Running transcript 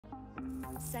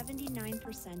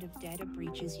79% of data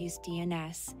breaches use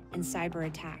DNS in cyber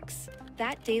attacks.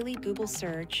 That daily Google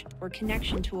search or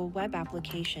connection to a web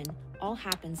application all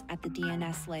happens at the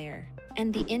DNS layer.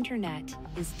 And the internet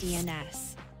is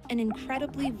DNS, an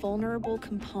incredibly vulnerable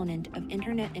component of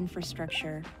internet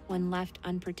infrastructure when left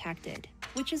unprotected,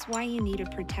 which is why you need a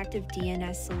protective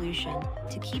DNS solution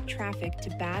to keep traffic to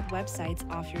bad websites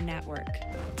off your network.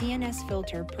 DNS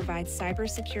Filter provides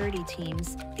cybersecurity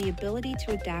teams the ability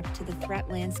to adapt to the threat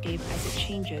landscape as it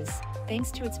changes, thanks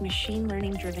to its machine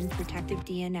learning-driven protective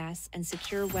DNS and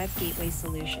secure web gateway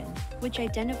solution, which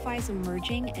identifies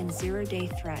emerging and zero-day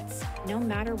threats, no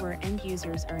matter where end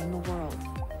users are in the world.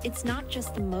 It's not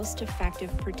just the most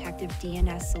effective protective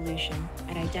DNS solution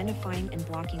at identifying and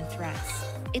blocking threats.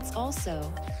 It's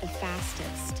also the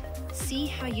fastest. See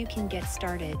how you can get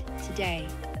started today